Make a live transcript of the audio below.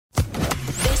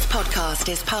podcast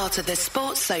is part of the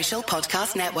Sports Social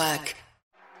Podcast Network.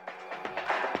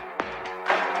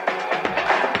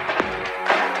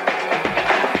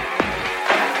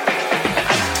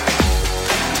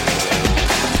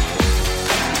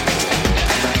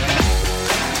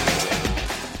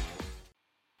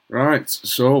 Right,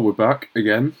 so we're back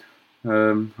again,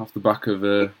 off the back of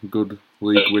a good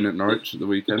league win at Norwich at the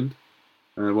weekend.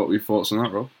 What were your thoughts on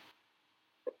that, Rob?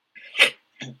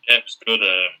 Yeah, it was good.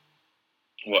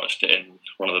 Watched it in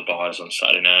one of the bars on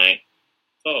Saturday night.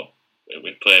 Thought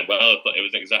we played well. I thought it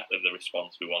was exactly the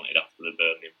response we wanted after the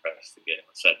Burnley and Preston game.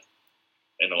 I said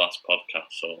in the last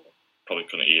podcast, so probably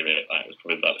couldn't hear it. It was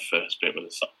probably about the first bit where the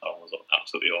sound was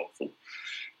absolutely awful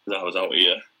because I was out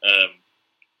here.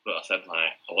 But I said,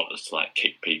 I want us to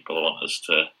kick people. I want us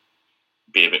to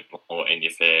be a bit more in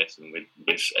your face. And we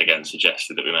again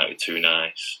suggested that we might be too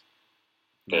nice.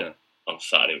 But on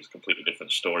Saturday, it was a completely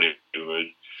different story.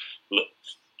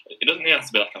 It doesn't have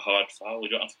to be a hard foul. You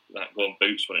don't have to go on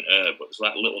boots when it hurt. But it's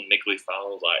little niggly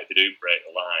fouls. If they do break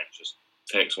the line, just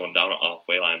take someone down at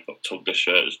halfway line, tug their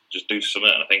shirt, just do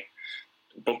something. And I think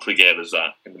Buckley gave us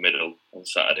that in the middle on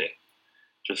Saturday.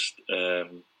 Just...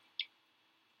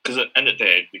 because at the end of the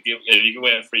day, if you give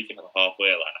away a free kick on the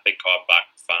halfway line, I think our back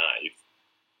five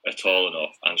are tall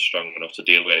enough and strong enough to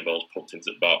deal with balls put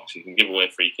into the box. You can give away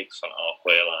free kicks on the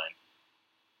halfway line.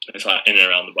 It's in and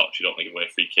around the box, you don't want to give away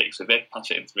free kicks. If they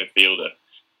pass it into midfielder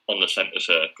on the centre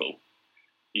circle,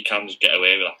 you can just get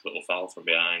away with a little foul from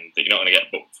behind that you're not going to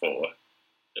get booked for,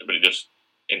 but it just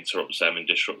interrupts them and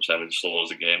disrupts them and slows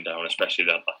the game down, especially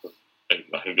that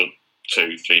a good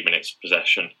 2-3 minutes of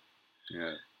possession.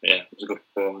 Yeah, it was a good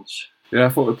performance. Yeah, I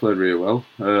thought we played really well.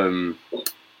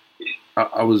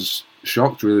 I was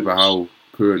shocked really by how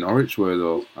poor Norwich were,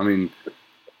 though. I mean,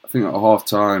 I think at half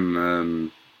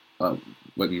time,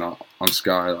 when not on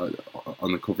Sky,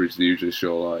 on the coverage they usually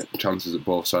show chances that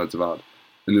both sides have had,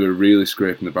 and they were really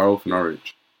scraping the barrel for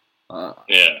Norwich.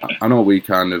 I know we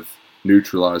kind of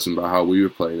neutralised them by how we were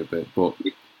playing a bit, but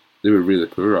they were really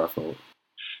poor, I thought.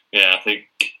 Yeah, I think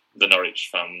the Norwich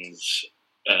fans.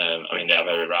 They have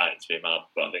every right to be mad,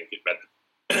 but I think it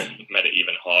made it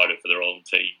even harder for their own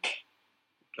team.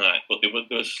 But they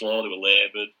were slow, they were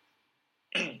laboured.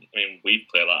 We've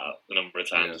played that a number of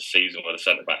times this season where the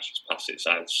centre backs just pass it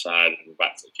side to side and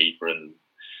back to the keeper, and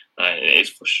it is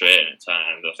frustrating at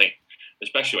times. I think,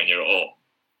 especially when you're up,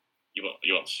 you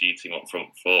want to see your team up front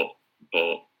foot,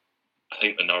 but I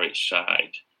think the Norwich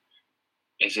side,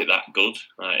 is it that good?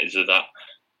 Is it that?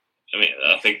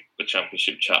 I think the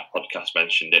Championship Chat podcast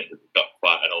mentioned it. They've got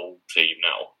quite an old team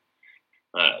now.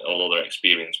 Although they're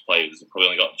experienced players, they've probably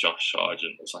only got Josh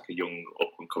Sargent as a young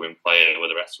up-and-coming player, where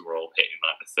the rest of them are all hitting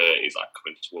the 30s,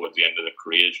 coming towards the end of their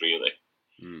careers, really.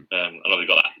 I know they've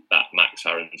got that Max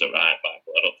Aarons at right back,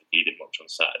 but I don't think he did much on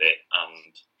Saturday.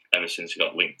 And ever since he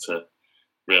got linked to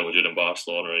Real Madrid and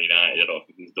Barcelona and United, I don't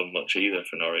think he's done much either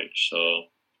for Norwich. So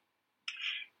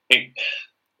I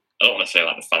don't want to say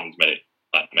the fans made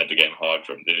the game hard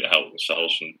for him. They didn't help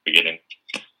themselves from the beginning.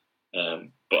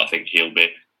 But I think he'll be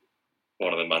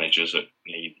one of the managers that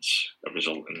needs a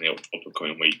result in the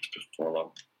up-and-coming weeks before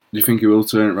long. Do you think he will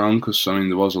turn it around? Because,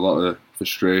 there was a lot of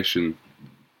frustration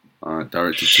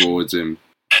directed towards him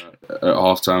at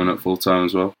half-time and at full-time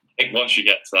as well. I think once you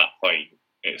get to that point,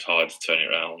 it's hard to turn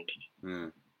it around. Yeah.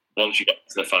 Once you get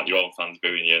to your own fans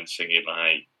booing you and singing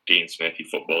Dean Smith, your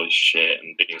football is shit,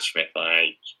 and Dean Smith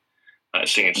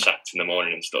singing sacked in the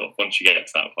morning and stuff. Once you get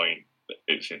to that point,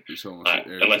 it's almost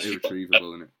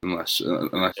irretrievable, isn't it? Unless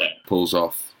it pulls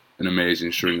off an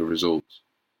amazing string of results.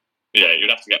 Yeah, you'd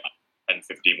have to get 10,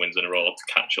 15 wins in a row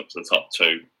to catch up to the top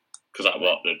two. Because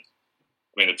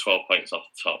they're 12 points off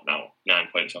the top now, 9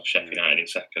 points off Sheffield United in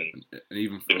second. And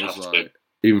even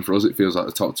for us, it feels like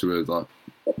the top two are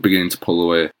beginning to pull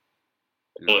away.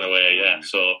 Pulling away, yeah.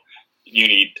 So you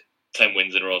need 10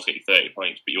 wins in a row to get you 30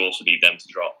 points, but you also need them to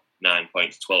drop 9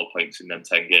 points, 12 points in them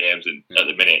 10 games, and at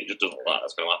the minute it just doesn't look like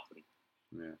that's going to happen.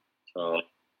 Yeah. So,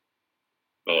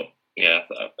 but yeah,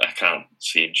 I can't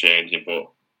see him changing.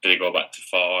 But did he go back to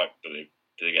Fark? Did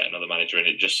he get another manager in?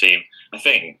 It just seemed. I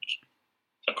think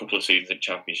a couple of seasons in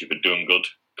Championship are doing good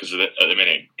because at the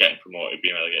minute getting promoted,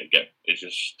 being able to get it's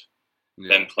just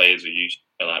them players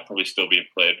are probably still being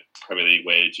played Premier League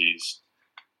wages.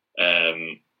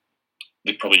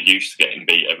 They're probably used to getting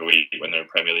beat every week when they're in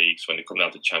Premier League. So when they come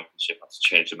down to Championship, they have to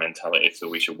change the mentality. So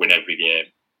we should win every game.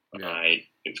 Yeah.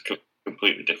 It's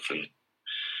completely different.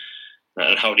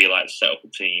 And how do you set up a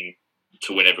team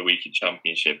to win every week in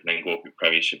Championship and then go up in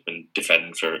Premiership and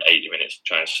defend for 80 minutes and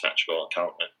try and snatch a goal and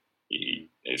counter?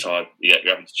 It's hard. You're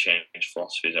having to change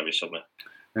philosophies every summer.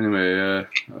 Anyway,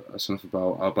 that's enough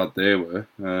about how bad they were.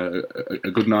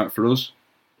 A good night for us.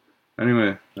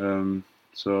 Anyway,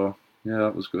 so yeah,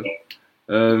 that was good.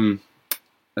 And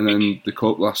then the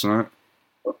cup last night,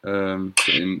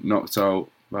 getting knocked out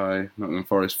by Nottingham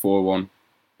Forest 4-1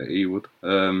 at Ewood.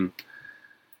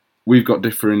 We've got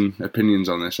differing opinions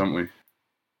on this, haven't we?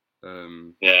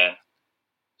 Yeah.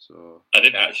 So I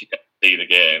didn't actually get to see the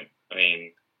game. I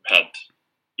mean, we had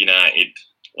United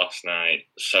last night,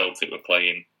 Celtic were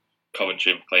playing,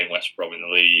 Coventry were playing West Brom in the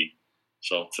league.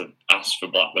 So to ask for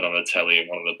Blackburn on the telly in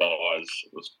one of the bars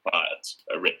was quite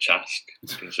a rich ask,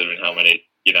 considering how many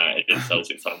United and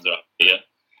Celtic fans are here.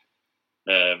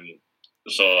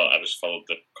 So I just followed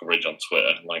the coverage on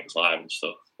Twitter and likes live and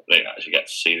stuff. I didn't actually get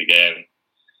to see the game.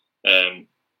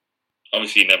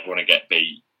 Obviously, you never want to get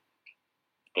beat,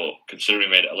 but considering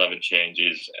we made 11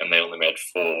 changes and they only made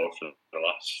 4 for the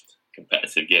last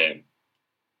competitive game,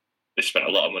 they spent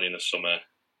a lot of money in the summer.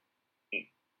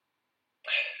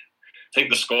 I think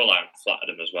the scoreline flattered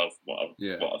them as well, from what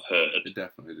I've heard. It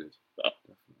definitely did.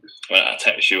 I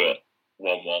text you at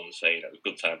 1-1 saying it was a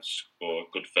good time to score,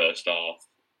 good first half,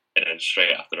 and then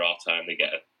straight after half time they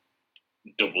get a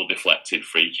double deflected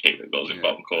free kick that goes in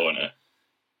bottom corner.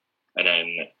 And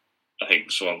then I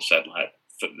think someone said like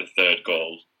the third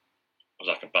goal was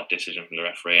like a bad decision from the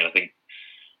referee. And I think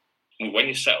when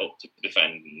you set up to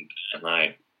defend and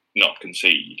like not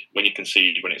concede, when you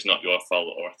concede when it's not your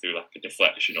fault or through like a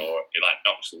deflection or it like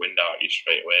knocks the wind out of you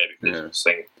straight away, because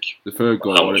I think the third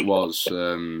goal, what it was,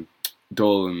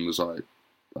 Dolan was like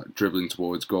dribbling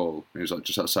towards goal. He was like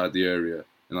just outside the area,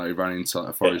 and like he ran into like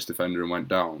a Forest defender and went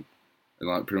down, and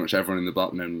like pretty much everyone in the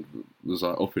back end was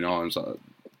like up in arms,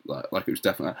 like it was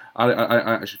definitely.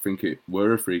 I actually think it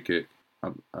were a free kick.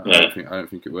 I don't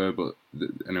think it were, but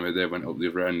anyway, they went up the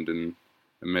other end and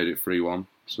made it 3-1.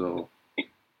 So.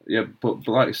 Yeah, but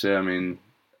like you say, I mean,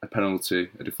 a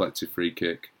penalty, a deflected free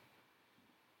kick,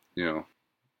 you know,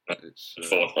 it's... the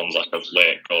fourth one's like a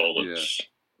late goal. I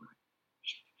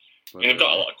mean, they've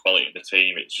got a lot of quality in the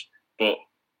team, but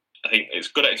I think it's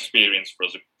good experience for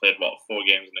us. We've played, 4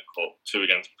 games in the Cup, 2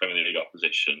 against Premier League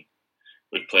opposition.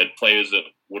 We've played players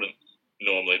that wouldn't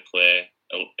normally play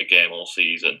a game all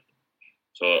season.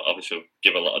 So obviously we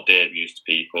give a lot of debuts to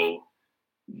people.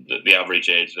 The average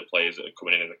age of the players that are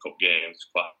coming in the cup games is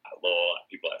quite low. Like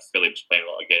people like Phillips playing a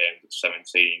lot of games at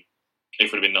 17.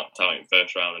 If we'd have been knocked out in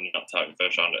first round and knocked out in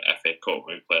first round at FA Cup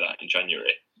when we play that in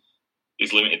January,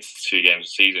 he's limited to 2 games a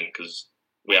season because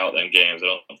we out them games. I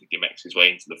don't think he makes his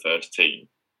way into the first team.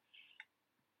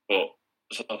 But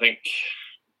so I think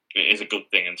it is a good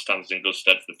thing and stands in good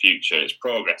stead for the future. It's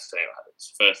progress.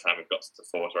 It's the first time we've got to the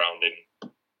 4th round in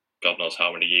God knows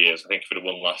how many years. I think if we'd have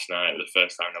won last night, it was the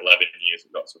first time in 11 years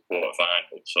we've got to a quarter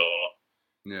final. So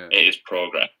it is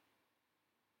progress.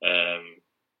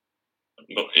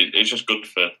 But it's just good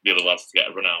for the other lads to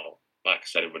get a run out. Like I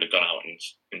said, it would have gone out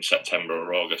in September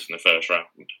or August in the first round,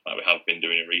 like we have been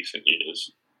doing in recent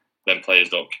years. Then players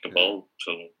don't kick a ball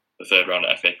till the 3rd round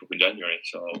at FA Cup in January.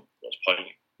 So what's the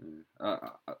point?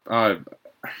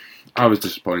 I was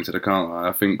disappointed, I can't lie.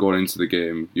 I think going into the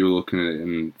game, you were looking at it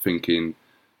and thinking,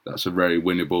 that's a very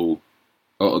winnable,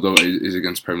 although it is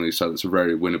against Premier League side, it's a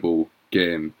very winnable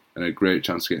game and a great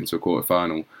chance to get into a quarter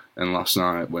final. And last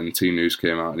night, when Team News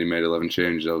came out and he made 11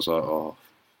 changes, I was like,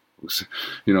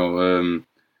 he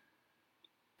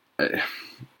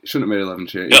shouldn't have made 11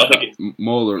 changes.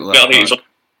 Mauler at left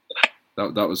back,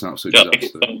 that was an absolute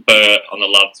disaster. On the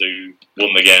lads who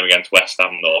won the game against West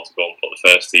Ham, though, to go and put the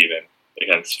first team in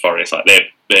against Forest, like they've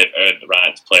earned the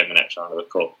right to play in the next round of the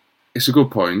cup. It's a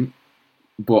good point.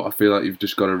 But I feel like you've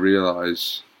just got to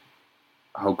realise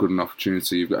how good an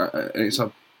opportunity you've got.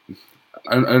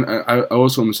 I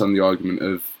also understand the argument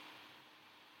of,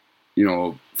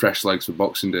 fresh legs for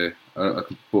Boxing Day.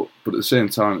 But at the same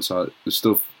time, it's like there's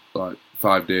still like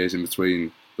 5 days in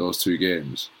between those 2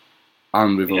 games,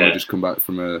 and we've only just come back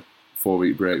from a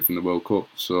 4-week break from the World Cup.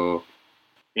 So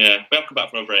we have come back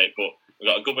from a break, but we've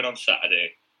got a good win on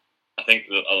Saturday. I think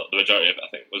the majority of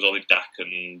it, was only Dak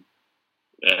and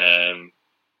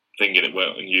thingy that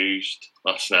weren't used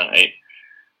last night.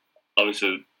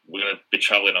 Obviously, we're going to be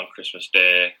travelling on Christmas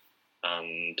Day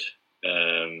and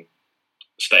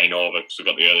staying over because we've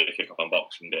got the early kick-off on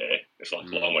Boxing Day. It's like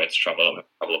a long way to travel up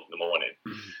in the morning.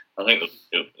 I think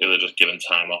they'll just given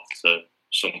time off to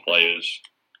some players,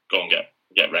 go and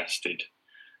get rested.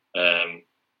 And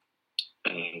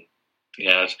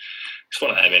it's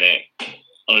one of them, innit?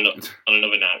 On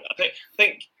another night. I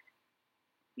think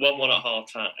 1-1 at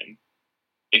half time.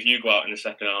 If you go out in the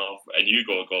second half and you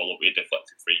go a goal up with a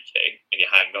deflected free kick and you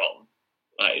hang on,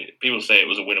 like people say it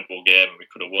was a winnable game and we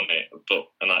could have won it,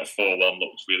 and like 4-1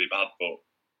 looks really bad. But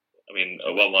I mean,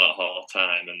 a 1-1 at half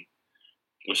time, and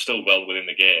we're still well within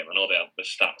the game. I know the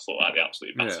stats look like they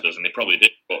absolutely battered us, and they probably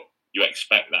did. But you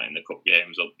expect that in the cup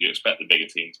games, you expect the bigger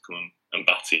team to come and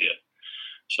batter you.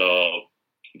 So,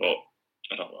 but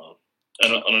I don't know.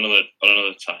 And on another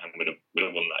time, we'd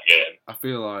have won that game. I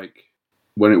feel like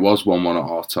when it was 1-1 at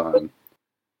half time,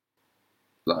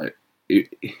 like it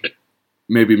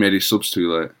maybe made his subs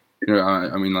too late. You know,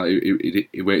 I mean, like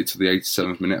he waited till the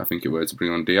 87th minute, I think it was, to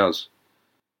bring on Diaz.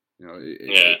 You know,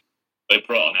 they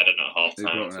brought on Eden at half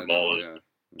time for Mauler,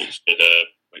 which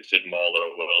did Mauler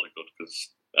a world of good because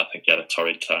I think he had a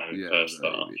torrid time in first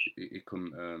half. He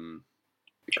couldn't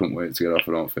wait to get off,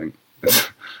 I don't think.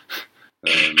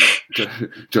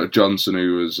 Johnson,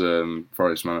 who was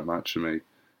Forest man at match for me,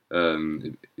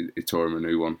 he tore him a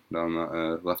new one down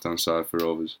that left-hand side for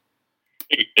Rovers.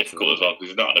 It's difficult as well because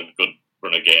he's not had a good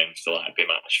run of games to like be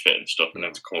match fit and stuff, and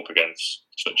then to come up against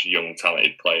such a young,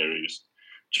 talented player who's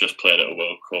just played at a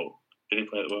World Cup. Did he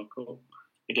play at the World Cup?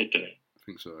 He did, didn't he? I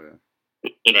think so, yeah.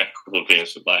 He made a couple of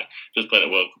games, like just played at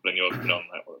the World Cup, and you're opening on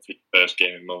like the first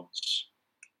game in months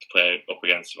to play up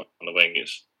against him on the wing.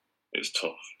 It's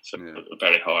tough. It's a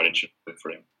very hard injury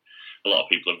for him. A lot of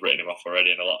people have written him off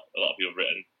already, and a lot of people have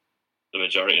written the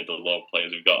majority of the loan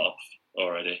players who've got off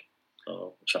already. So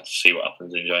we'll just have to see what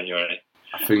happens in January.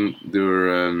 I think there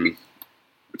were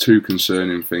two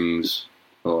concerning things,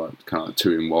 or kind of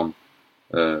two in one,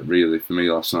 really, for me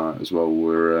last night as well,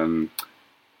 were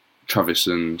Travis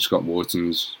and Scott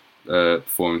Wharton's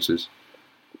performances.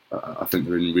 I think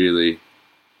they're in really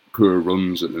poor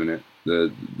runs at the minute.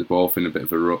 They're both in a bit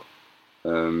of a rut.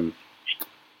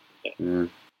 Yeah.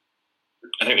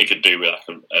 I think they could do with like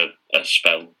a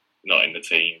spell not in the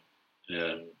team.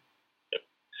 Yeah.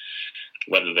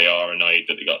 Whether they are annoyed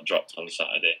that they got dropped on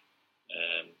Saturday,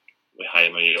 with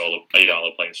Hyam and Ayala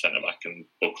playing centre back and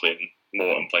Buckley and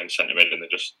Morton playing centre mid, and they're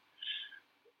just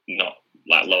not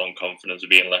like low on confidence of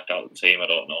being left out of the team. I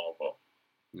don't know, but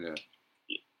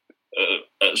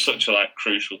at such a like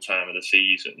crucial time of the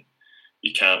season,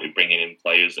 you can't be bringing in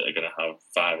players that are going to have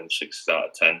 5 and 6 out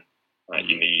of 10. Like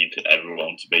you need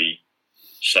everyone to be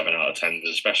 7 out of 10,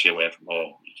 especially away from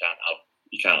home. You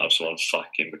can't have someone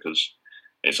slacking because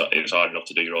it's hard enough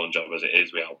to do your own job as it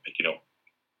is without picking up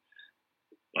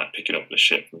the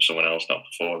shit from someone else not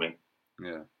performing.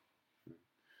 Yeah.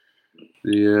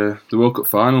 The World Cup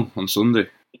final on Sunday.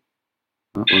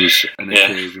 That was an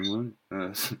occasion, wasn't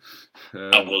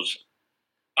it?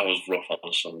 I was rough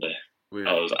on Sunday.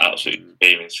 I was absolutely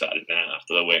beaming Saturday night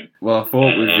after the win. Well, I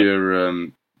thought with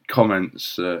your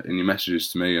comments in your messages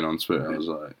to me and on Twitter, I was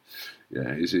like,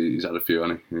 yeah, he's had a few,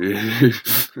 hasn't he?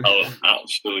 I was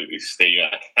absolutely steaming.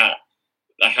 I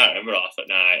can't remember half at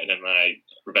night, and then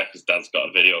Rebecca's dad's got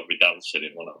a video of me dancing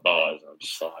in one of the bars, and I'm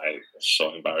just like, it's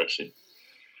so embarrassing,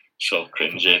 so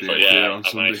cringy. But yeah,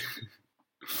 I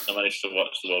managed to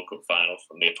watch the World Cup final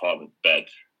from the apartment bed,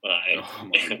 with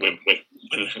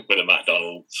a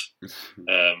McDonald's.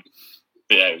 But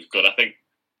yeah, it was good. I think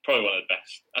probably one of the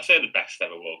best. I say the best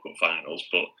ever World Cup finals,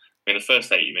 but I mean the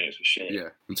first 80 minutes was shit.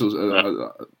 Yeah, until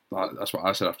that's what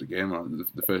I said after the game. Like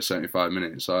the first 75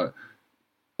 minutes, like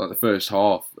the first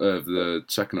half of the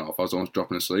second half, I was almost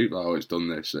dropping asleep. Like, oh, it's done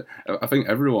this. I think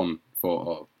everyone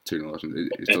thought, 2-0,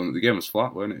 it's done. The game was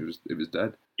flat, wasn't it? It was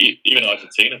dead. Even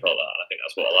Argentina thought that. I think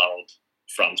that's what allowed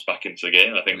France back into the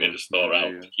game. I think they just thought,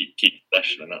 keep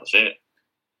possession, and that's it.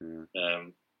 Yeah.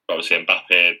 Obviously,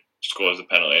 Mbappe scores a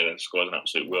penalty and then scores an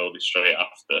absolute worldie straight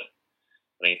after.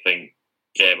 And you think,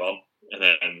 game on. And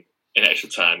then in extra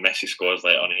time, Messi scores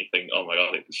late on, and you think, oh my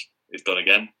God, it's done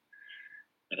again.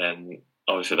 And then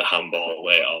obviously the handball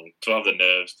late on. To have the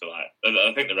nerves to I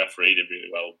think the referee did really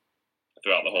well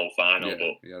throughout the whole final. Yeah,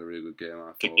 but he had a really good game,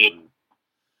 I thought.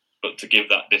 But to give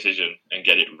that decision and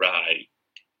get it right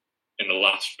in the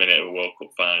last minute of a World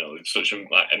Cup final, it's such a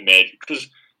major, because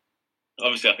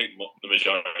obviously I think the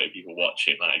majority of people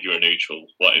watching, if you're a neutral,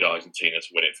 wanted Argentina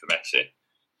to win it for Messi,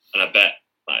 and I bet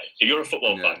if you're a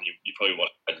football fan, you probably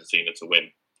want Argentina to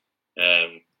win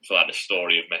for the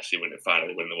story of Messi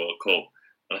finally winning the World Cup.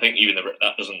 And I think even the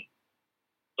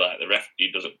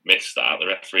referee doesn't miss that. The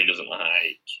referee doesn't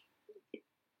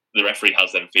the referee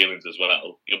has them feelings as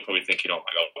well. You're probably thinking, oh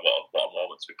my God, what a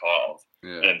moment to be part of.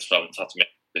 Yeah. And so have to make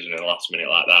a decision in the last minute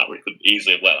like that, where he could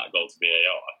easily have let that go to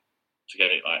VAR to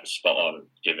get it spot on and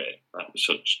give it with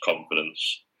such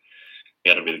confidence. He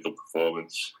had a really good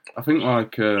performance. I think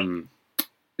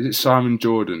is it Simon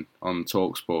Jordan on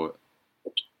TalkSport?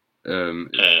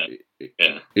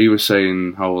 He was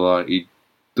saying how he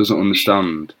doesn't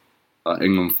understand like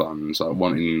England fans like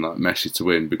wanting like Messi to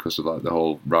win because of like the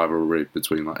whole rivalry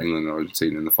between like England and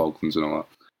Argentina and the Falklands and all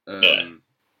that.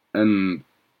 And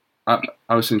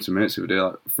I was saying to mates the other day,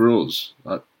 like for us,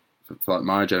 like for like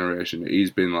my generation,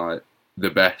 he's been like the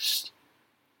best.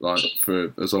 Like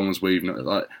for as long as we've known,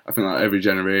 like I think like every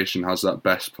generation has that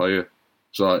best player.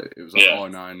 So like it was like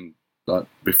R9 like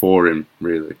before him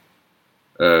really.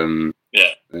 Like,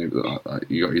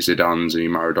 you got your Zidanes and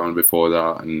your Maradona before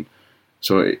that, and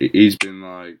so he's been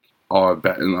like our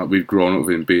bet, and like we've grown up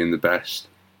with him being the best,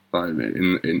 like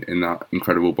in that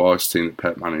incredible Boys team that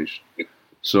Pep managed.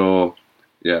 So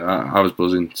yeah, I was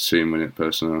buzzing to see him win it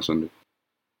personally on Sunday.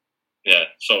 Yeah,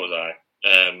 so was I.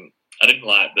 I didn't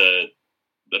like the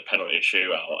penalty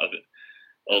shootout.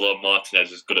 Although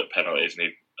Martinez is good at penalties, and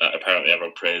he apparently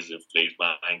everyone praises him for these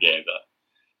mind games.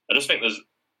 I just think there's.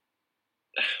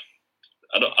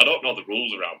 I don't know the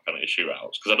rules around penalty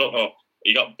shootouts because I don't know.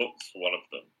 He got booked for one of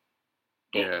them.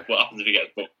 But what happens if he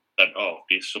gets booked? Then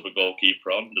do you sub a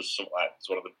goalkeeper on? Does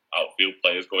one of the outfield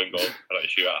players go and go penalty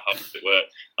shootout? How does it work?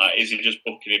 Is he just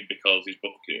booking him because he's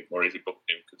booking him, or is he booking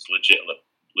him because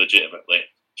legitimately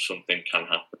something can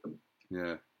happen?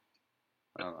 Yeah.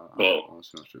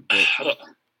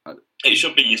 It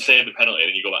should be you save the penalty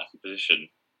and you go back to position.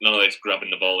 None of this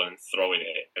grabbing the ball and throwing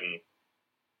it. And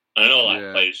I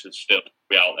know players should still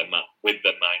be out there with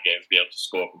their mind games, be able to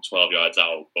score from 12 yards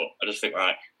out. But I just think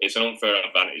it's an unfair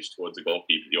advantage towards the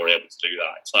goalkeeper if you're able to do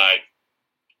that. It's like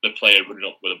the player running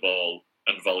up with a ball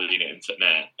and volleying it into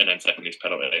net and then taking his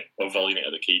penalty, or volleying it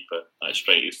at the keeper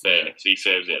straight his face. He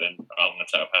saves it and I'm going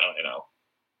to take a penalty now.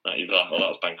 You'd be like, well, that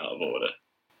was bang out of order.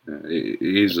 Yeah,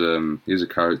 he's a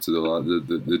character.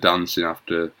 The dancing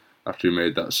after he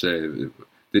made that save.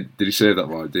 Did he save that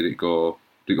one? Did it go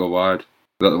wide?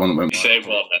 Was that the one that went? He saved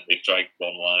one, then he dragged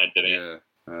one wide, didn't he? Yeah.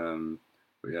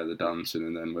 But yeah, the dancing,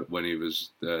 and then when he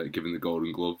was giving the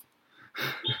Golden Glove.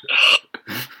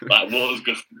 Like what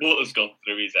has gone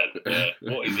through his head?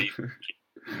 What is he?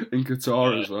 In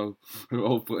Qatar as well, of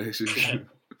all places. Yeah.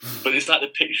 But it's like the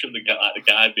picture of the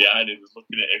guy behind him was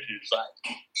looking at him. He was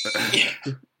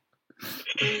like,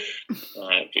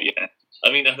 but yeah.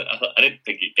 I mean, I didn't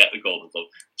think he'd get the Golden Glove.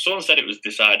 Someone said it was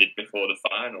decided before the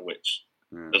final, which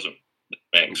doesn't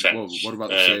make sense. Well, what about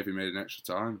the save he made in extra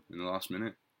time in the last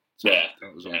minute?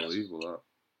 That was unbelievable. That.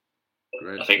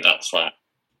 Great. I think that's like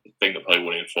the thing that probably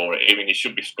won him for it. I mean, he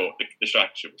should be scoring. The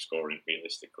striker should be scoring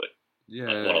realistically. Yeah.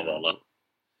 Like,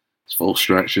 it's full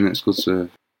stretch, and it's good to.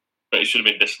 But it should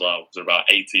have been this low. There were about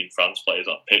 18 France players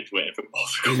on pitch waiting for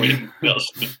balls to go in.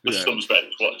 Some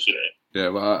spectators watching it. Yeah,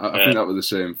 well, I think that was the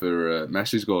same for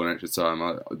Messi's goal in extra time.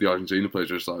 The Argentina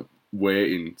players were just like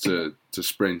waiting to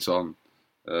sprint on.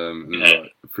 And there's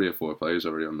like 3 or 4 players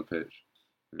already on the pitch.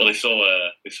 Well, they saw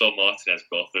Martinez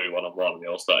go through one-on-one, and they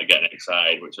all started getting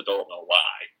excited, which I don't know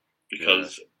why.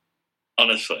 Because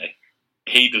honestly,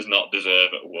 he does not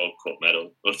deserve a World Cup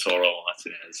medal. Lautaro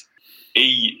Martinez.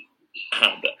 He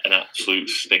had an absolute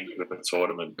stinker of a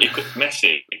tournament.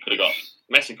 Messi could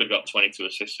have got 22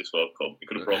 assists this World Cup. He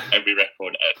could have broke every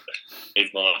record ever.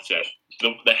 Is Martinez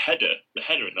the header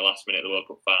in the last minute of the World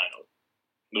Cup final?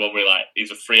 The one where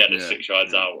he's a free header 6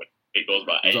 yards out, and it goes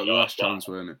about 8 yards. The last chance,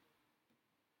 wasn't it?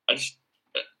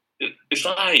 It's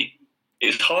like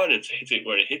it's harder to hit it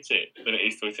where it hits it than it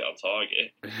is to hit it on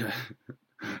target. Yeah.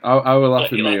 I was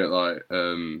laughing at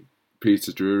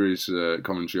Peter Drury's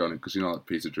commentary on it, because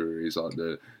Peter Drury is like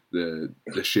the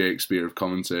Shakespeare of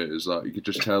commentators. Like you could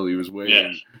just tell he was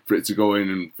waiting for it to go in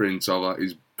and for him to have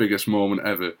his biggest moment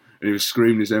ever, and he was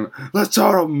screaming his name,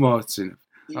 "Lautaro Martin!"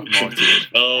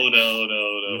 Oh no!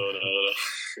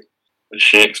 The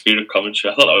Shakespeare of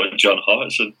commentary. I thought that was John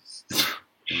Hartson.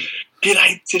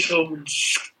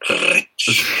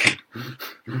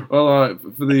 Well,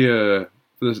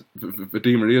 for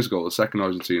Di Maria's goal, the second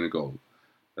Argentina goal,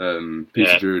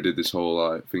 Peter Drury did this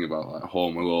whole thing about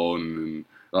Home Alone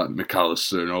and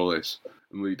McAllister and all this,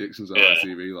 and Lee Dixon's on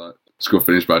TV it's good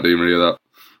finish by Di Maria that.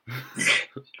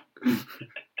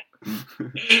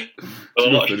 Well,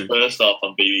 I watched the first half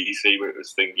on BBC where it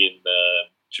was thinking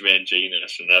Jermaine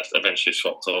Genius, and that eventually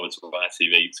swapped over to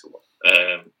ITV to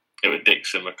it was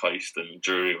Dixon, McCoist and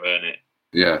Drury, weren't it?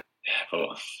 Yeah. Yeah,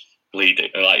 but Lee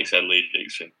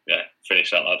Dixon, finish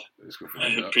that lad.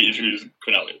 Peter Drew's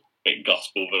coming out with a big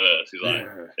gospel verse. He's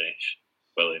finish.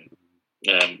 Brilliant.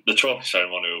 The trophy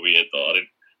ceremony was weird though. I didn't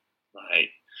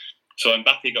like. So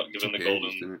Mbappe got given the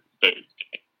golden boot,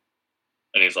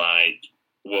 and he's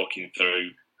walking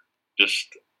through,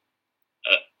 just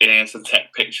he has to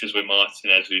take pictures with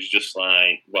Martinez, who's just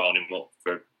wound him up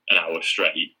for an hour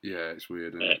straight. Yeah, it's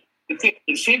weird. Isn't it?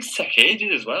 It seems to take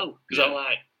ages as well, because I'm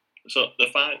So the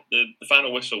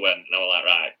final whistle went, and I was like,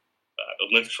 right,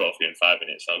 I'll lift trophy in 5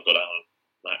 minutes. I'll go down,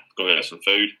 go get some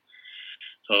food.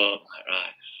 So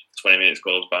right, 20 minutes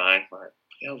goes by. Like,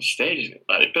 the stage,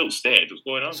 they built stage. What's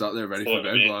going on? Sat there ready for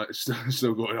bed, it's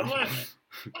still going on. I'm like,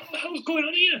 what the hell's going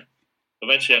on here?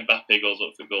 Eventually, Mbappe goes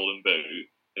up for the golden boot,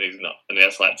 and he's not, and he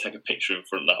has to take a picture in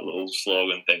front of that little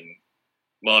slogan thing.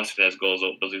 Martinez goes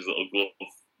up, does his little glove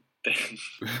thing,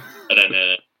 and then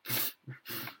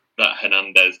that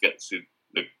Hernandez gets the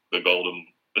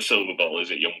silver ball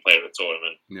as a young player at the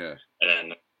tournament. Yeah,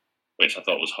 and then, which I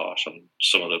thought was harsh on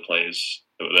some of the players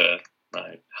that were there,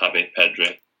 like Javi,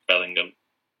 Pedri, Bellingham,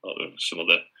 or some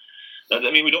other.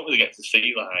 I mean, we don't really get to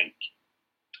see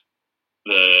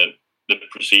the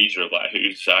procedure of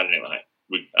who's deciding it.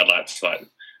 I'd like to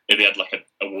if they had an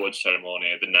award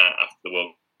ceremony the night after the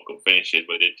World Cup finishes,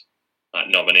 where they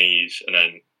did nominees and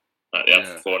then they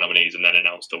had 4 nominees and then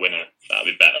announced the winner. That'd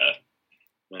be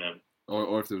better.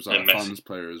 Or if there was a fans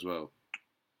player as well.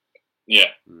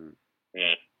 Yeah,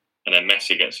 yeah. And then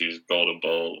Messi gets his golden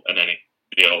ball, and then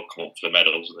they all come up for the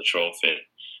medals and the trophy,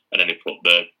 and then they put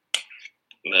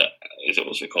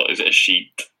what's it called? Is it a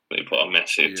sheet that they put on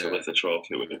Messi to lift the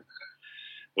trophy with him?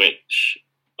 Which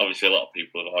obviously a lot of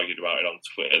people have argued about it on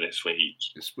Twitter this week.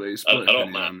 I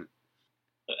don't mind.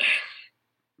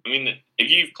 I mean, if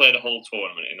you've played a whole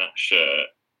tournament in that shirt,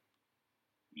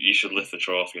 you should lift the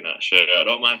trophy in that shirt. I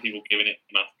don't mind people giving it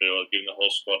after or giving the whole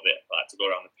squad to go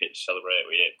around the pitch celebrate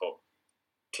with it, but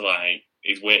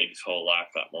he's waited his whole life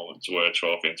that moment to wear a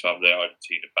trophy and to have the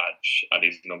Argentina badge and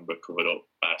his number covered up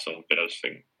by something. I just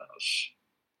think that's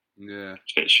a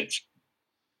bit shit.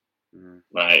 Yeah.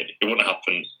 It wouldn't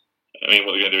happen. I mean,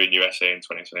 what they're going to do in USA in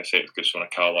 2026? Give someone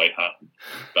a cowboy hat and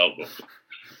belt buckle.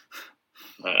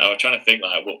 I was trying to think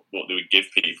what they would give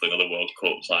people in other World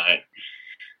Cups, like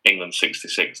England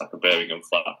 '66, like a Birmingham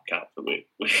flat cap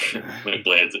with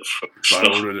blades at front.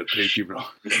 I ordered it peaky, bro.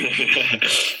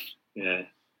 Yeah.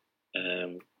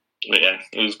 But yeah,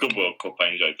 it was a good World Cup. I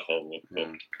enjoyed the whole World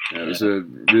Cup. Yeah, it was a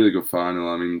really good final.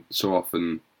 I mean, so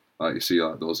often, you see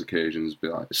those occasions be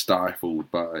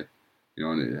stifled by,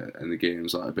 and the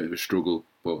game's a bit of a struggle,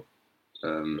 but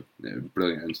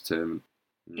brilliant entertainment.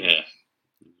 Yeah.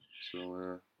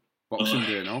 So Boxing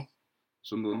Day now,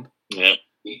 Sunderland. Yeah.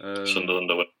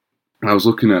 Sunderland away. I was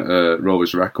looking at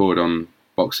Rovers' record on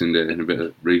Boxing Day and a bit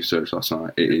of research last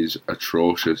night. It is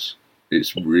atrocious.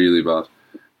 It's really bad.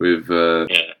 We've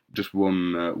just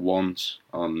won once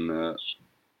on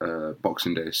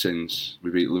Boxing Day since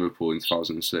we beat Liverpool in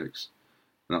 2006,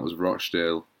 and that was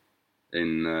Rochdale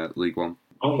in League One.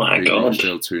 Oh my God!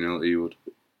 Rochdale 2-0 at Ewood.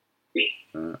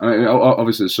 I mean,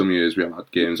 obviously, some years we haven't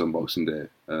had games on Boxing Day.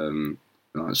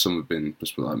 Some have been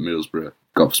just Middlesbrough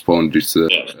got postponed due to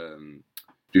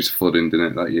flooding, didn't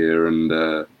it, that year?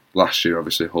 And last year,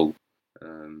 obviously, Hull.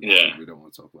 We don't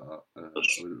want to talk about that.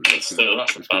 That's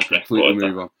a bad completely record.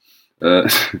 Move on.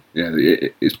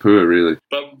 It's poor, really.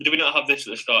 But did we not have this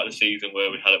at the start of the season where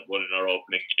we hadn't won in our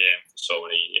opening game for so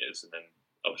many years, and then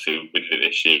obviously we did it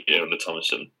this year under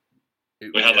Thomason?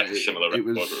 We had a similar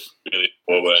record, really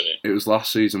poor, weren't it? It was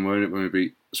last season, weren't it, when we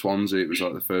beat Swansea? It was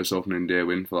the first opening day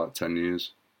win for 10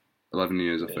 years. 11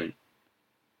 years, I think.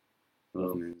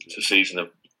 It's a season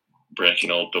of breaking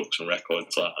old ducks and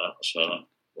records like that, so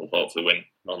we'll hopefully win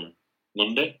on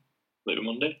Monday. Maybe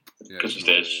Monday? Christmas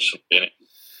Day is something, innit?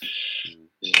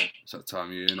 Yeah. It's that time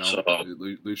of year now. So,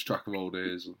 you lose track of all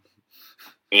days.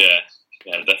 Yeah,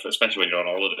 definitely, especially when you're on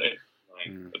holiday.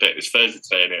 It's Thursday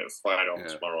today, and it's flying off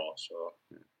tomorrow, so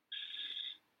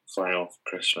flying off for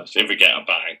Christmas. If we get it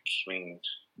back, I mean,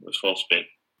 we're supposed to be,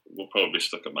 we'll probably be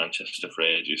stuck at Manchester for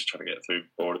ages trying to get through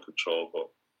border control, but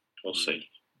we'll see.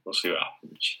 We'll see what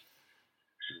happens.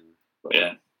 But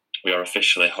yeah, we are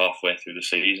officially halfway through the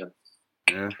season.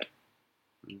 Yeah,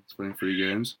 23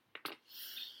 games.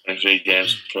 23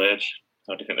 games played.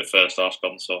 How do you think the first half's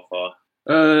gone so far?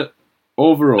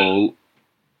 Overall,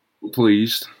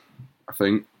 pleased. I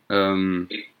think there's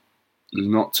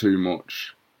not too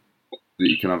much that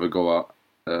you can have a go at.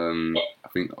 I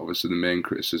think obviously the main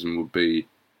criticism would be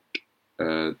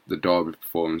the Derby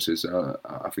performances.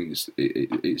 I think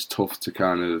it's tough to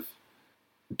kind of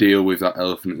deal with that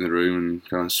elephant in the room and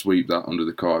kind of sweep that under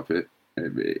the carpet.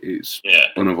 It's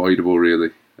unavoidable,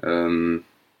 really. And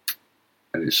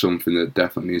it's something that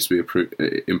definitely needs to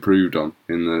be improved on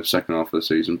in the second half of the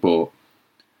season. But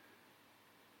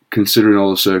considering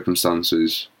all the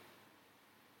circumstances,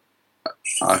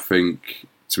 I think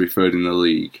to be third in the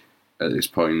league at this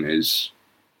point is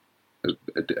a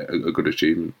good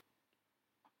achievement.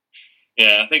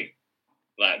 Yeah, I think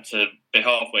to be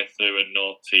halfway through and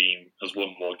no team has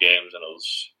won more games than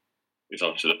us is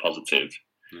obviously the positive.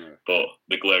 Yeah. But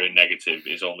the glaring negative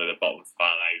is only the bottom 5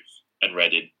 and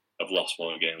Reading have lost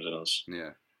more games than us.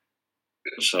 Yeah.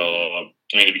 So, I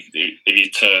mean, if you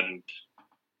turned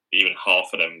even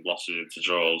half of them losses into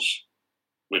draws,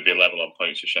 we'd be level on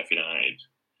points with Sheffield United.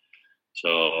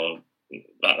 So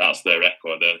that's their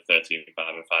record. They're 13-5 and 5,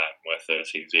 and we're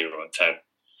 13-0 and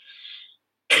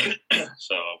 10.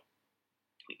 So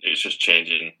it's just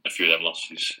changing a few of them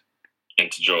losses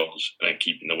into draws and then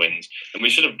keeping the wins. And we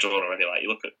should have drawn already. Like, you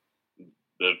look at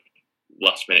the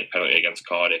last minute penalty against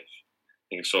Cardiff.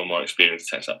 I think someone more experienced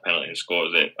takes that penalty and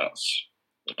scores it. That's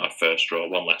our first draw,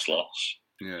 one less loss.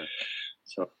 Yeah.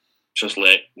 So just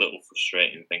little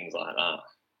frustrating things like that.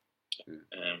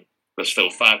 Yeah. But still,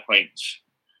 5 points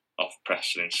off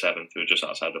Preston in 7th, who are just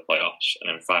outside the playoffs, and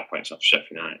then 5 points off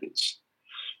Sheffield United. It's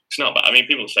not bad. I mean,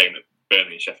 people are saying that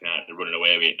Burnley and Sheffield United are running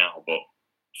away with it now, but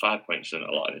 5 points isn't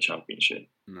a lot in the Championship.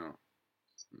 No.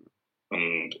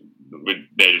 And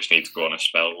they just need to go on a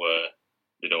spell where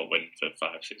they don't win for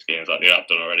 5-6 games like they have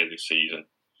done already this season.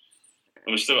 And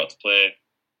we've still got to play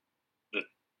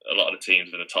a lot of the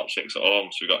teams in the top 6 at home.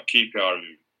 So we've got QPR,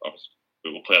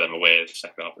 who will play them away in the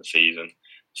second half of the season.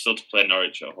 Still to play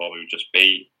Norwich at home, who just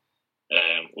beat.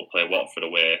 We'll play Watford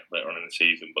away later on in the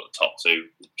season, but the top 2,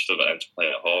 we've still got them to play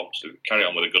at home. So we carry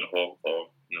on with a good home form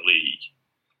in the league.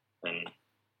 And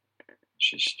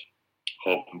just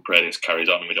hope and pray this carries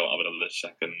on and we don't have another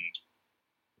second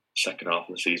half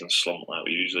of the season slump like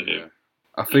we usually do.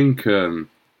 I think I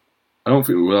don't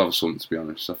think we will have a slump, to be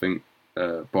honest. I think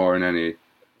barring any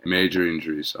major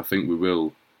injuries, I think we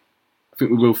will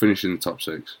finish in the top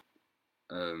 6.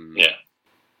 Yeah.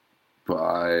 But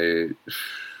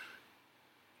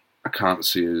I can't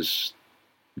see us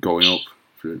going up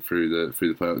through the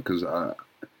playoff, because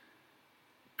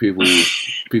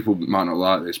people might not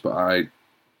like this, but I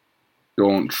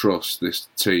don't trust this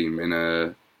team in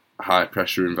a high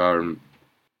pressure environment.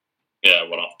 Yeah,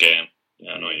 one-off game.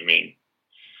 Yeah, I know what you mean.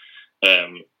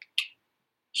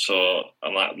 So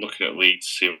I'm like looking at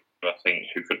Leeds to see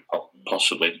who could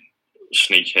possibly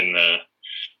sneak in there.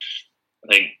 I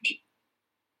think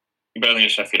Burnley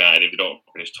and Sheffield United, if we don't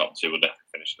finish top 2, will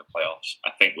definitely finish in the playoffs.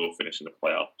 I think we'll finish in the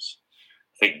playoffs.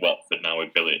 I think Watford now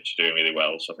with Bilic doing really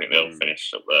well, so I think they'll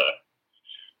finish up there.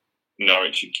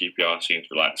 Norwich and QPR seem to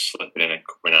be like slipping in and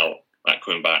coming out, like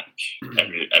coming back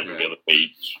every other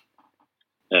week.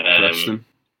 Preston.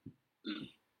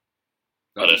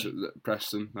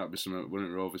 Preston, that'd be something,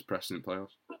 wouldn't it? Rovers, Preston in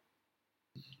playoffs.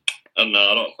 No,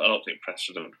 I don't think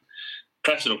Preston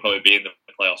will probably be in the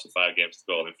playoffs with 5 games to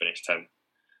go and finish 10th.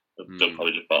 They'll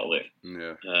probably just bottle it.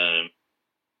 Yeah.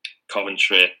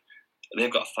 Coventry,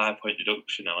 they've got a 5-point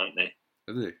deduction now, haven't they?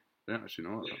 Are they? They don't actually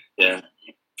know that. Yeah,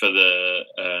 for the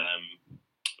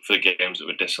games that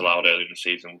were disallowed early in the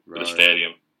season for the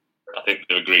stadium. I think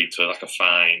they've agreed to like a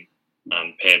fine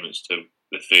and payments to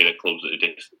the 3 of the clubs that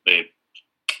they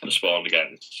spawned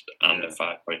against, and a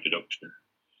 5-point deduction.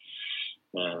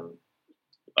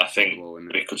 I think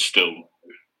they could still,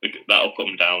 that'll put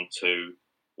them down to,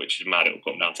 which is mad, it'll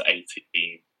put them down to 18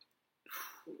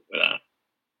 with that.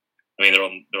 I mean, they're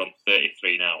on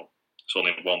 33 now, so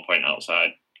only 1 point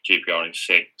outside. QPR in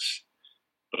 6,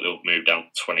 but they'll move down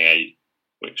to 28,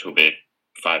 which will be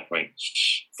 4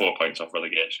 points off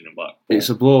relegation in Blackpool. It's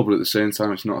a blow, but at the same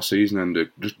time, it's not a season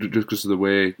ender, just because of the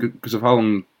way, because of how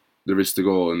long there is to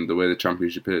go and the way the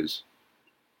Championship is.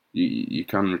 You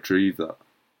can retrieve that.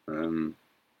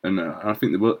 And I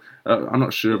think they will. I'm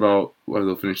not sure about whether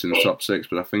they'll finish in the top 6,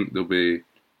 but I think they'll be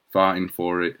fighting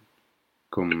for it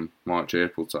come March,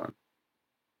 April time.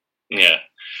 Yeah.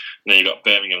 And then you've got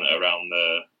Birmingham around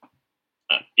the.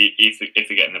 If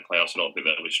they get in the playoffs, I don't think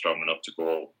they'll be strong enough to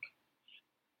go up.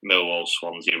 Millwall,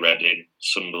 Swansea, Reading,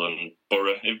 Sunderland,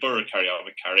 Borough. If Borough carry on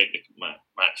with Carrick, they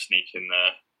might sneak in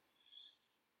there.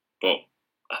 But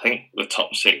I think the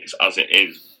top 6, as it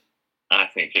is, I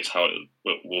think it's how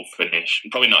it will finish.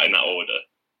 Probably not in that order.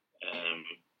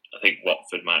 I think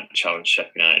Watford might challenge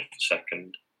Sheffield United for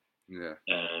 2nd. Yeah.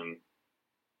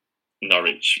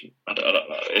 Norwich, I don't know.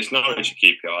 It's Norwich and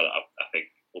QPR that I think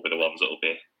will be the ones that will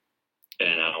be in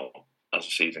and out as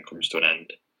the season comes to an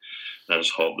end. And I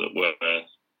just hope that we're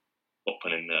up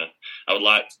and in there. I'd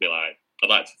like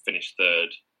to finish 3rd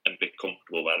and be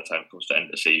comfortable by the time it comes to the end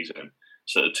of the season.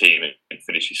 So the team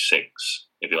finishes 6.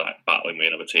 If you're like battling with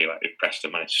another team, like if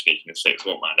Preston managed to sneak in 6,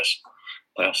 won't mind us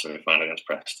playoff semi-final against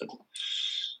Preston.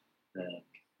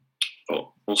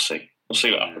 But we'll see. We'll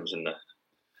see what happens in the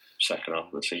second half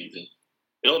of the season.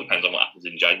 It all depends on what happens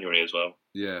in January as well.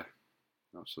 Yeah,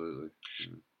 absolutely.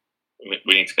 Yeah.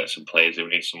 We need to get some players in.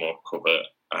 We need some more cover,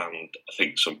 and I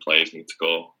think some players need to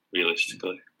go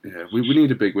realistically. Yeah, we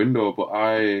need a big window, but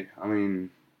I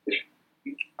mean,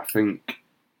 I think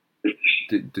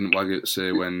didn't Waggett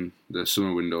say when the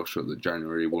summer window shut that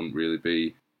January wouldn't really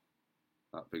be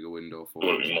that big a window for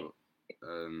us?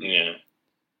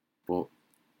 But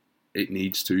it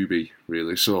needs to be,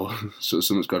 really. So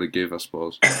something's got to give, I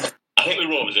suppose. I think with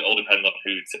Rovers, it all depends on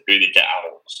who they get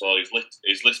out. So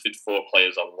he's listed 4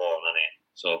 players on loan, hasn't he?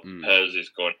 So Hers is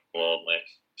going on loan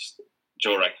list.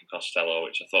 Joe Rankin Costello,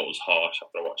 which I thought was harsh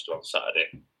after I watched it on Saturday.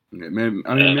 Yeah,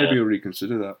 maybe he'll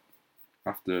reconsider that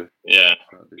after. Yeah.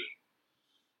 Saturday.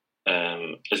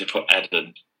 Has he put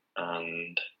Eden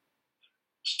and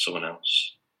someone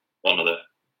else? One other.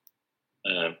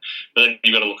 But then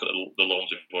you've got to look at the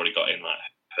loans we've already got in, like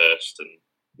Hurst and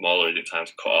Mauler. Is it time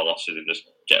to cut our losses and just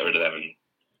get rid of them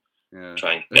and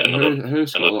try and get another?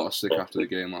 Hurst got a lot of stick after the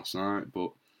game last night,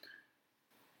 but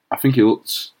I think he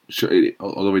looked,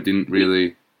 although he didn't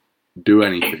really do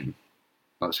anything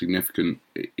that significant,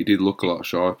 he did look a lot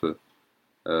sharper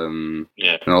and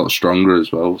a lot stronger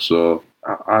as well. So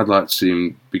I'd like to see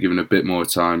him be given a bit more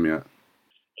time yet.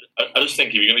 I just think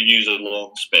if you're going to use a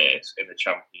long space in the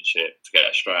Championship to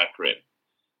get a striker in,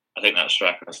 I think that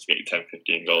striker has to get you 10,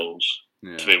 15 goals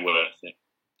to be worth it.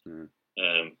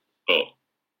 Yeah. But,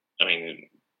 I mean,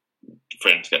 for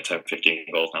him to get 10, 15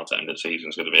 goals now to end the season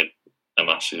is going to be a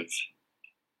massive...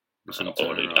 I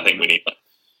think we need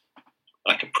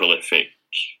like a prolific...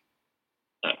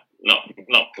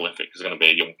 not prolific because it's going to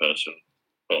be a young person,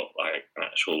 but like an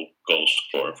actual goal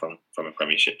scorer from a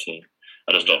Premiership team.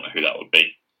 I just don't know who that would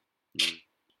be.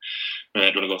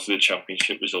 Right, do you want to go through the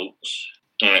Championship results?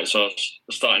 Alright, so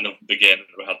starting off the game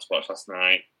that we had to watch last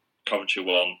night, Coventry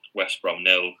 1, West Brom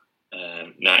 0,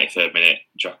 93rd minute,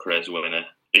 Jokeres winner.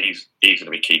 He's going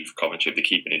to be key for Coventry if they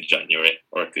keep him in January,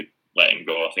 or if they let him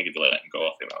go. I think if they let him go,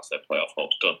 I think that's their playoff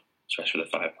hopes done, especially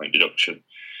with a 5-point deduction.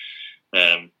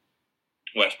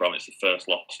 West Brom, it's the first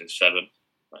loss in 7.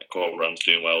 Like Corberan's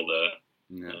doing well there.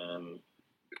 Yeah.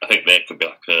 I think they could be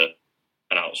like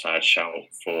an outside shout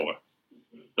for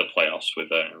the playoffs with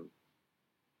the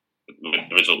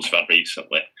results we've had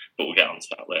recently, but we'll get on to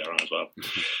that later on as well.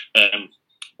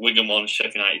 Wigan 1,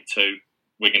 Sheffield United 2.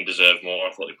 Wigan deserved more.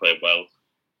 I thought they played well.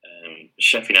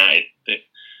 Sheffield United,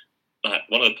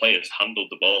 one of the players handled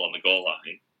the ball on the goal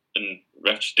line and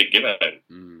refs didn't give it out.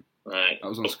 Right, that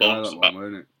was on Sky, that one,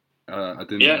 wasn't it? I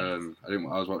didn't.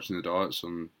 I was watching the darts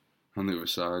on the other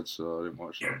side, so I didn't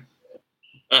watch it.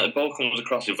 The ball comes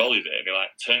across, he volleys it, and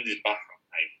he turns his back on,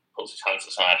 puts his hands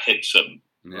aside, hits them.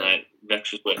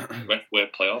 Refs were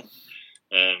play on.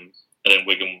 And then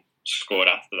Wigan scored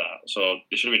after that, so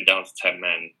they should have been down to 10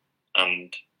 men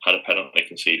and had a penalty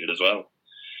conceded as well.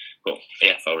 But the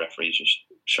EFL referee is just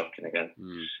shocking again.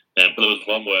 But there was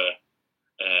one where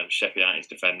Sheffield United's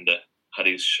defender had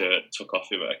his shirt took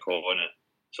off him at a corner.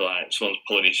 So someone's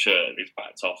pulling his shirt and he's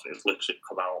backed off and it's literally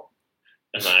come out.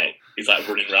 And he's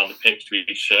running around the pitch with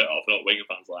his shirt off, and all Wigan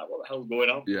fans are like, what the hell's going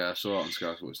on? Yeah, I saw it on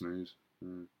Sky Sports News.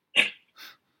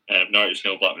 Norwich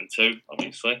 0, Blackburn 2,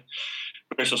 obviously.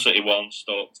 Bristol City 1,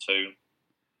 Stoke 2.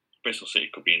 Bristol City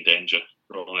could be in danger.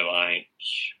 They're only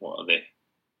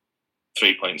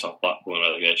 3 points off Blackburn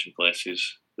relegation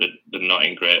places. They're not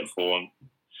in great form.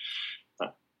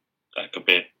 That could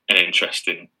be an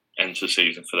interesting end to the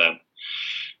season for them.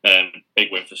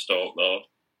 Big win for Stoke though.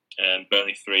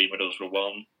 Burnley 3, Middlesbrough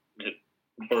 1.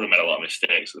 Borough made a lot of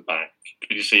mistakes at the back.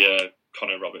 Did you see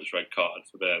Connor Roberts' red card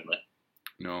for Burnley?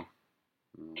 No.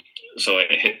 So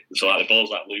the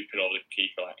ball's looping over the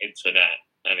keeper into the net,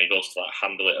 and he goes to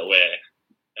handle it away,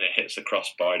 and it hits the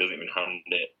crossbar. He doesn't even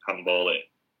handball it,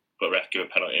 but ref give a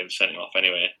penalty and sent it off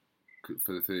anyway.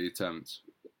 For the attempt.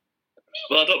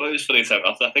 Well, I don't know if it's for the attempt.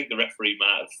 I think the referee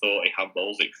might have thought he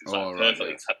handballs it because it's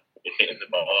perfectly hitting the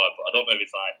bar, but I don't know if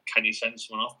it's can you send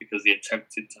someone off because he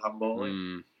attempted to handball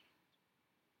it?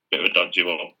 Bit of a dodgy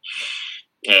one.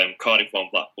 Cardiff 1,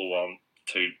 Blackpool 1,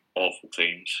 2 awful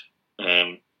teams.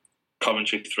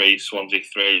 Coventry 3, Swansea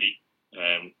 3.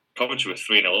 Coventry were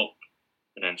 3-0 up,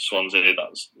 and then Swansea,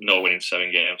 that's no winning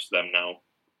 7 games for them now.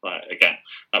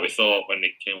 We thought when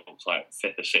they came up to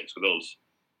 5th or 6th with us,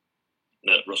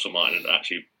 that Russell Martin had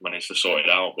actually managed to sort it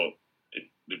out, but it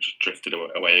just drifted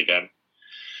away again.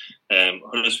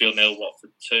 Huddersfield 0,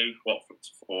 Watford 2, Watford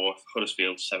 4th,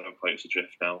 Huddersfield 7 points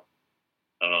adrift now.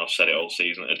 I don't know, I've said it all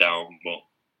season, they're down,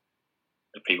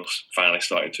 but people finally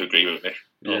starting to agree with me.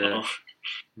 I don't know.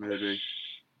 Maybe.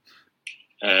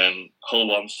 Hull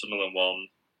 1, Sunderland 1.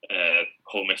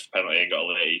 Hull missed a penalty and got a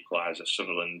late equaliser.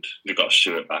 Sunderland, they've got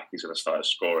Stewart back. He's going to start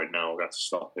scoring now. We're going to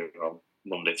stop him on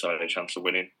Monday to have a chance of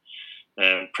winning.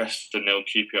 Preston 0,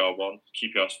 QPR 1.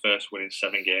 QPR's first win in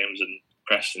 7 games, and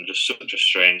Preston just such a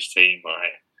strange team.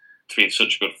 To be in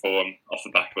such good form off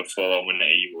the back of a 4-1 win at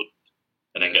Ewood,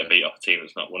 and then get beat off a team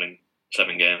that's not winning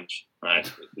 7 games.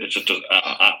 Right? It just does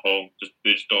at home.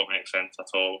 They just don't make sense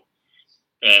at all.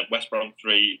 West Brom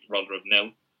 3, Rotherham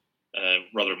 0.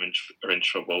 Rotherham are in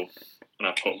trouble, and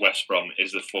I put West Brom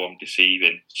is the form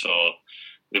deceiving. So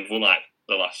they've won like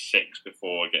the last 6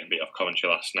 before getting beat off Coventry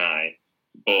last night,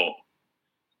 but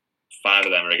 5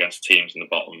 of them are against teams in the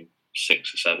bottom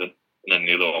 6 or 7, and then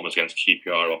the other one was against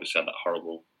QPR. Obviously had that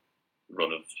horrible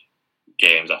run of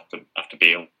games after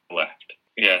Beale left.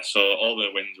 Yeah, so all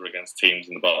their wins were against teams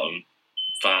in the bottom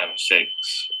 5 or 6,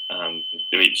 and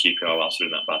they beat QPR whilst they're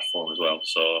in that bad form as well.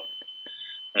 So,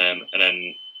 and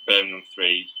then Birmingham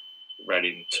 3,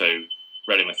 Reading 2.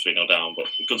 Reading were 3-0 down, but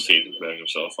good season for Birmingham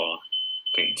so far. I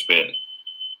think to be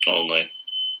only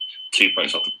 2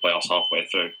 points off the playoffs halfway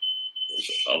through is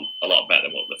a lot better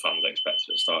than what the fans expected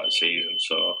at the start of the season.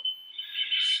 So,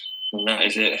 and that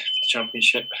is it. The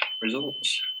Championship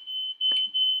results.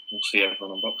 We'll see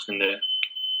everyone on Boxing Day.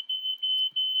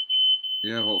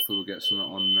 Yeah, hopefully we'll get something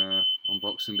on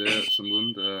Boxing Day at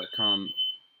Sunderland. I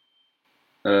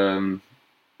can't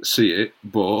see it,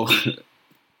 but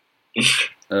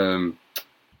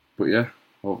but yeah,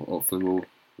 hopefully we'll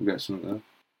get something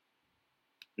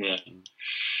there.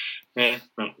 Yeah.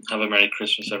 Have a Merry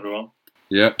Christmas, everyone.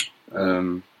 Yeah.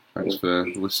 Thanks for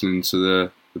listening to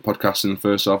the podcast in the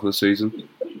first half of the season.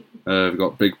 We've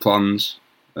got big plans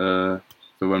for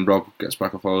when Rob gets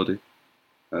back off holiday.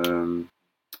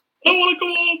 I want to go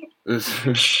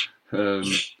home.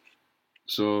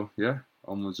 So yeah,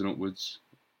 onwards and upwards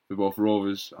for both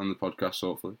Rovers and the podcast,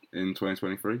 hopefully in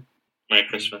 2023. Merry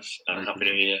Christmas and Happy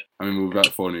New Year. I mean, we'll be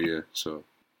back for New Year, so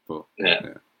but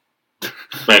yeah.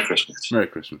 Merry Christmas. Merry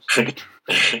Christmas.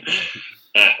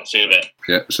 I'll see you in a bit.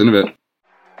 Yeah, see you in a bit.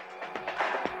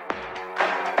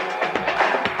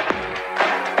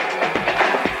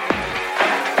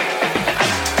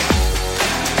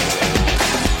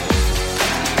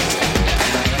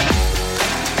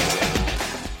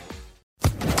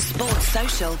 Sports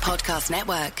Social Podcast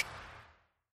Network.